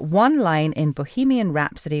 I thought one line in Bohemian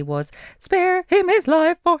Rhapsody was, spare him his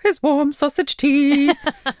life for his warm sausage tea.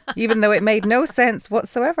 Even though it made no sense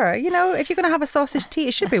whatsoever. You know, if you're going to have a sausage tea,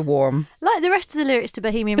 it should be warm. Like the rest of the lyrics to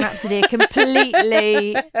Bohemian Rhapsody are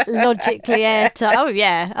completely logically airtight. Oh,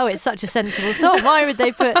 yeah. Oh, it's such a sensible song. Why would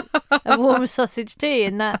they put a warm sausage tea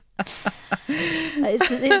in that?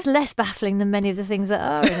 It's less baffling than many of the things that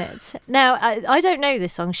are in it. Now, I don't know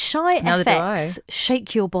this song. Shy Neither do FX,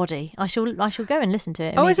 Shake Your Body. I shall go and listen to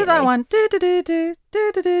it. Oh, is it that immediately. one? Do, do, do, do,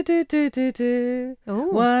 do, do, do, do, do, do. Ooh.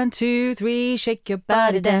 1, 2, 3, shake your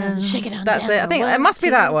body down. Shake it on That's down. it. I think it 1, must be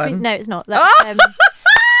 2, that 3. one. No, it's not. That's,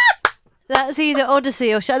 that's either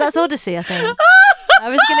Odyssey or that's Odyssey, I think. I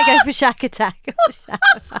was going to go for Shack Attack.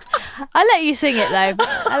 I'll let you sing it, though.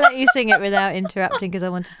 I'll let you sing it without interrupting because I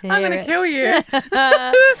wanted to hear it. I'm going to kill you.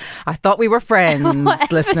 I thought we were friends,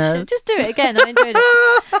 listeners. Just do it again. I enjoyed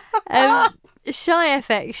it. Shy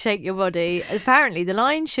FX, Shake Your Body. Apparently, the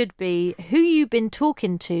line should be who you been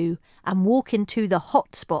talking to and walk into the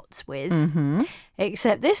hot spots with. Mm-hmm.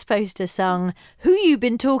 Except this poster sung who you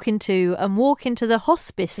been talking to and walk into the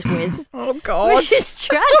hospice with. Oh, God. Which is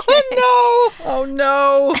tragic. Oh,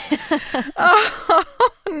 no. Oh,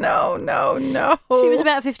 no. She was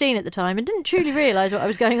about 15 at the time and didn't truly realise what I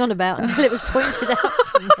was going on about until it was pointed out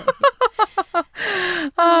to me.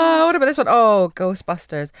 Oh, what about this one? Oh,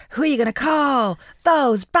 Ghostbusters. Who are you going to call?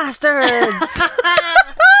 Those bastards.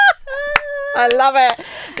 I love it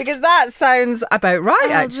because that sounds about right,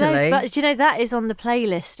 actually. But do you know, that is on the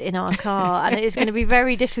playlist in our car, and it is going to be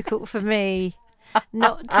very difficult for me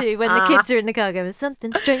not to, when the kids are in the car, go,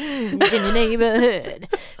 something strange in your neighbourhood.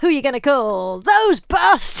 Who are you going to call? Those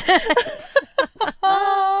bastards.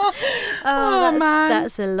 Man.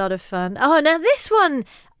 That's a lot of fun. Oh, now this one.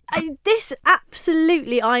 This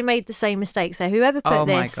absolutely, I made the same mistake. So whoever put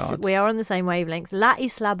this, we are on the same wavelength. La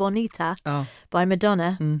Isla Bonita by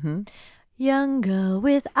Madonna. Mm-hmm. Young girl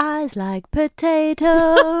with eyes like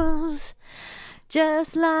potatoes,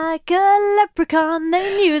 just like a leprechaun.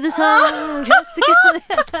 They knew the song.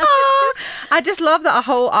 I just love that a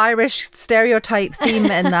whole Irish stereotype theme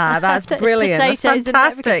in that. That's brilliant. That's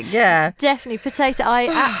fantastic. Yeah, definitely potato. I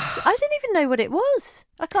didn't even know what it was.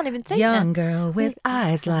 I can't even think. Young girl with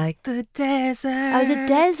eyes like the desert. Oh, the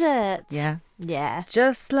desert. Yeah.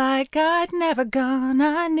 Just like I'd never gone,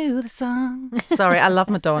 I knew the song. Sorry, I love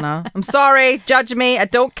Madonna. I'm sorry, judge me, I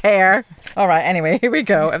don't care. All right, anyway, here we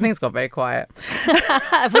go. Everything's got very quiet.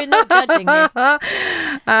 We're not judging you.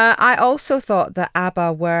 I also thought that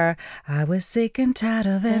ABBA were I was sick and tired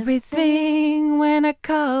of everything when I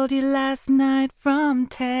called you last night from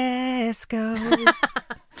Tesco.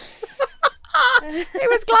 It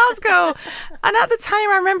was Glasgow. And at the time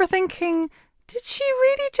I remember thinking, did she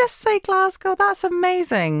really just say Glasgow? That's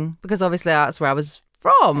amazing. Because obviously that's where I was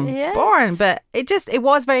from, born. But it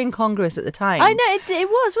was very incongruous at the time. I know, it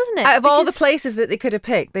was, wasn't it? Out of all the places that they could have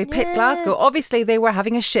picked, they picked Glasgow. Obviously they were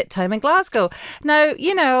having a shit time in Glasgow. Now,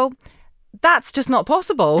 you know, that's just not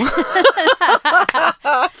possible.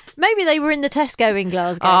 Maybe they were in the Tesco in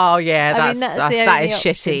Glasgow. Oh, yeah, that is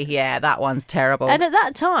option. shitty. Yeah, that one's terrible. And at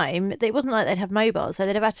that time, it wasn't like they'd have mobiles, so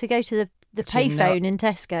they'd have had to go to the payphone in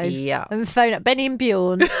Tesco and phone up Benny and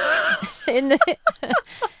Bjorn. And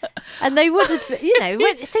they would have,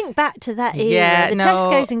 think back to that era. Yeah,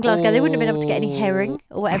 Tesco's in Glasgow, they wouldn't have been able to get any herring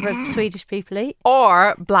or whatever Swedish people eat.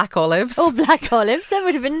 Or black olives. There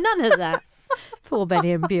would have been none of that. Poor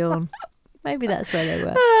Benny and Bjorn. Maybe that's where they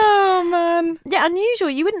were. Oh, man. Yeah, unusual.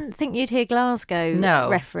 You wouldn't think you'd hear Glasgow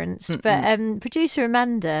referenced. But producer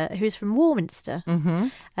Amanda, who's from Warminster,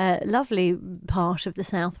 a lovely part of the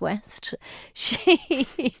southwest, she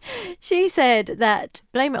said that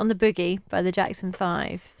Blame It on the Boogie by the Jackson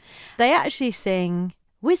 5, they actually sing,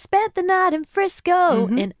 we spent the night in Frisco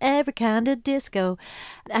in every kind of disco.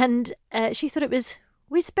 And she thought it was,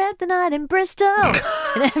 we spent the night in Bristol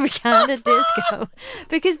in every kind of disco.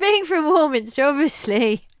 Because being from Warminster,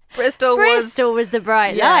 obviously, Bristol was the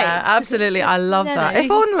bright lights. Yeah, absolutely. I love that.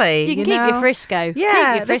 If only. You can keep your Frisco.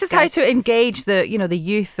 Yeah, this is how to engage the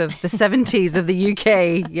youth of the 70s of the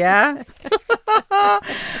UK. Yeah.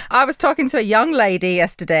 I was talking to a young lady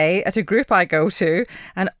yesterday at a group I go to,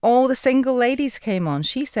 and all the single ladies came on.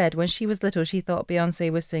 She said when she was little, she thought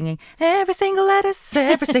Beyonce was singing every single lettuce,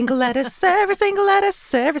 every single lettuce, every single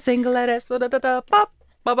lettuce, every single lettuce. Bop.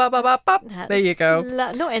 There you go.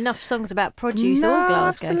 Not enough songs about produce or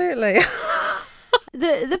Glasgow. Absolutely.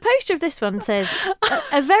 The poster of this one says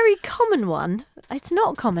a very common one. It's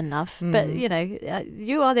not common, love, but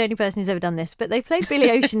you are the only person who's ever done this. But they played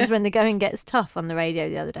Billy Ocean's When the Going Gets Tough on the radio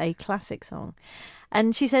the other day, classic song.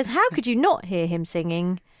 And she says, how could you not hear him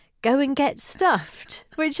singing Go and Get Stuffed?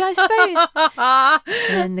 Which I suppose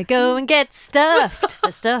when the go and get stuffed,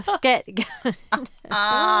 the stuff get. The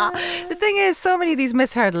thing is, so many of these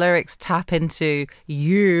misheard lyrics tap into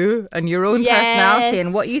you and your own personality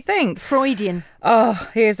and what you think. Freudian. Oh,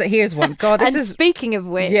 here's one. God, this is. Speaking of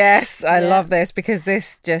which, yes, I love this because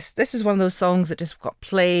this is one of those songs that just got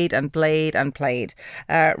played and played and played.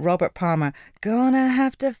 Robert Palmer, gonna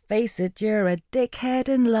have to face it, you're a dickhead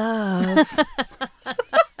in love.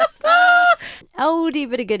 Oldie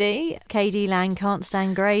but a goodie. KD Lang, Can't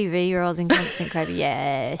Stand Gravy rather than Constant Gravy.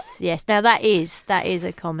 Yes. Now that is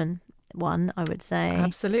a common one, I would say.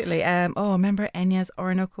 Absolutely. Remember Enya's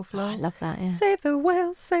Orinoco Flow? I love that, yeah. Save the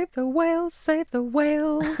whales, save the whales, save the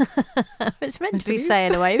whales. It's meant to be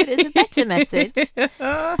sail away, but it's a better message.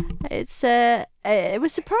 It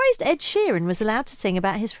was surprised Ed Sheeran was allowed to sing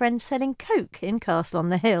about his friend selling coke in Castle on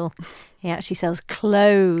the Hill. He actually sells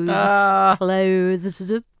clothes.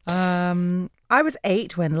 Clothes. I was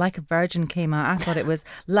 8 when Like a Virgin came out. I thought it was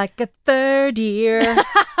like a third year.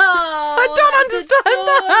 I don't understand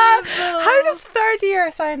that. How does third year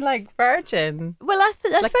sound like virgin? Well, I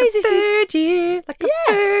like suppose a third year, like a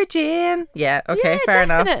virgin. Yeah, okay, fair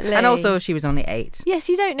definitely. enough. And also, she was only 8. Yes,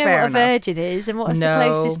 you don't know Fair what enough. a virgin is and what's the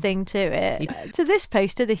closest thing to it. To this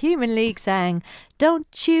poster, the Human League sang,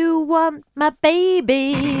 "Don't you want my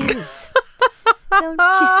babies?" Don't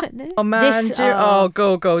you? Oh man,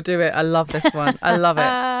 go do it. I love this one. I love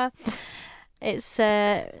it. It's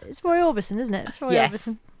Roy Orbison, isn't it? It's Roy Yes.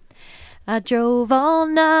 Orbison. I drove all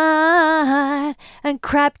night and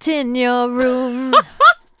crapped in your room.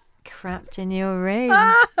 Crapped in your room.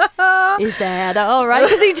 Is that all right?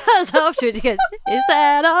 Because he does afterwards. He goes, "Is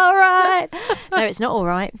that all right?" No, it's not all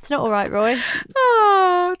right. It's not all right, Roy.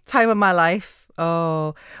 Oh, time of my life.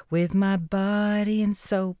 Oh, with my body and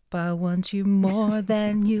soap, I want you more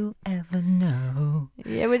than you ever know.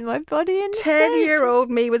 Yeah, with my body and 10-year-old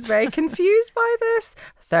me was very confused by this.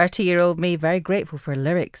 30-year-old me, very grateful for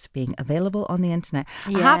lyrics being available on the internet.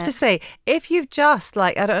 I have to say, if you've just,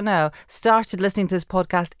 started listening to this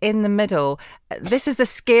podcast in the middle, this is the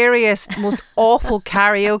scariest, most awful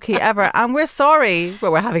karaoke ever. And we're sorry,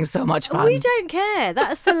 but we're having so much fun. We don't care.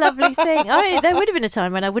 That's the lovely thing. There would have been a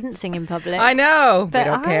time when I wouldn't sing in public. I know, but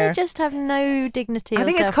we don't care. I just have no dignity. I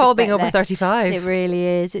think it's called being over left. 35. It really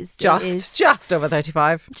is. It's just over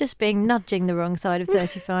 35. Just being nudging the wrong side of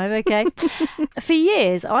 35. Okay. For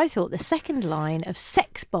years, I thought the second line of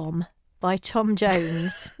 "Sex Bomb" by Tom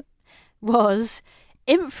Jones was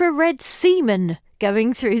 "infrared semen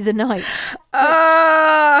going through the night,"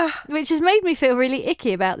 which has made me feel really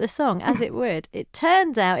icky about the song, as it would. It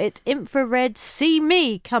turns out it's "infrared see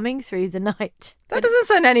me coming through the night." That doesn't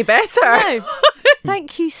sound any better. No.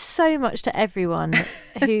 Thank you so much to everyone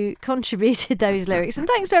who contributed those lyrics. And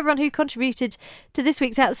thanks to everyone who contributed to this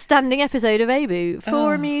week's outstanding episode of ABU.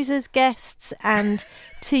 Forum users, guests, and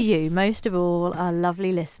to you, most of all, our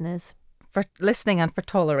lovely listeners. For listening and for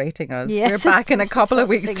tolerating us. Yes, we're back in a couple of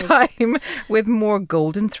weeks' singing. time with more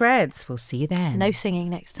golden threads. We'll see you then. No singing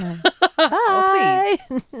next time. Oh, Bye.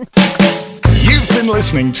 You've been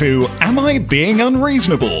listening to Am I Being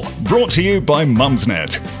Unreasonable? Brought to you by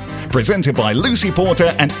Mumsnet. Presented by Lucy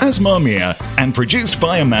Porter and Asmar Mia and produced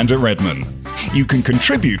by Amanda Redman. You can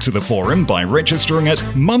contribute to the forum by registering at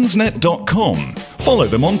mumsnet.com. Follow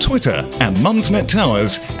them on Twitter at Mumsnet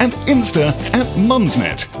Towers and Insta at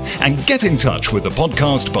Mumsnet. And get in touch with the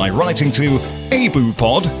podcast by writing to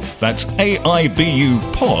abupod, that's AIBU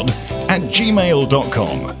pod, at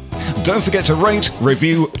gmail.com. Don't forget to rate,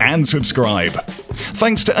 review and subscribe.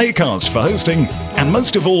 Thanks to Acast for hosting, and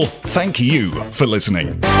most of all, thank you for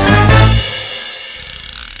listening.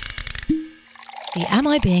 The Am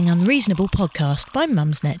I Being Unreasonable podcast by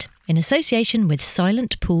Mumsnet in association with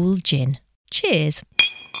Silent Pool Gin. Cheers.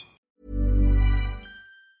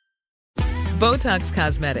 Botox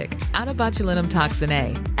Cosmetic, out of botulinum toxin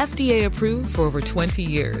A, FDA approved for over 20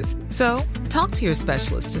 years. So, talk to your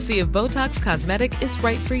specialist to see if Botox Cosmetic is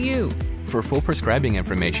right for you. For full prescribing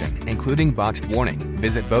information, including boxed warning,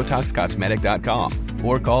 visit BotoxCosmetic.com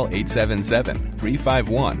or call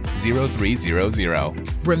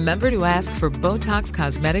 877-351-0300. Remember to ask for Botox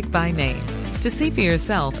Cosmetic by name. To see for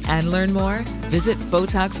yourself and learn more, visit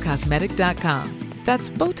BotoxCosmetic.com.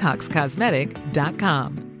 That's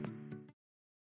BotoxCosmetic.com.